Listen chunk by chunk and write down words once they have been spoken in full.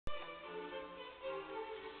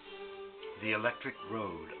The Electric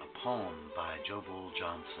Road, a poem by Jubal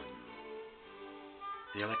Johnson.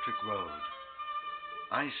 The Electric Road.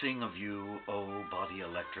 I sing of you, O body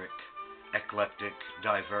electric, eclectic,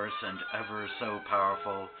 diverse, and ever so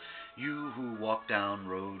powerful, you who walk down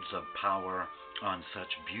roads of power on such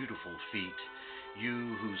beautiful feet,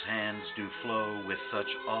 you whose hands do flow with such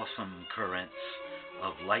awesome currents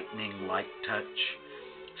of lightning-like touch,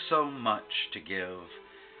 so much to give,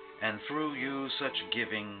 and through you such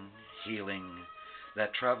giving, healing,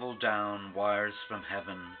 that travel down wires from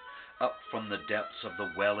heaven, up from the depths of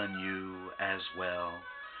the well in you as well.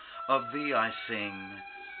 Of thee I sing,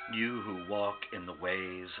 you who walk in the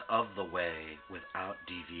ways of the way without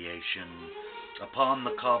deviation. Upon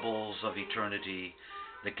the cobbles of eternity,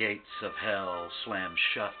 the gates of hell slam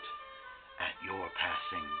shut at your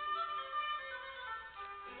passing.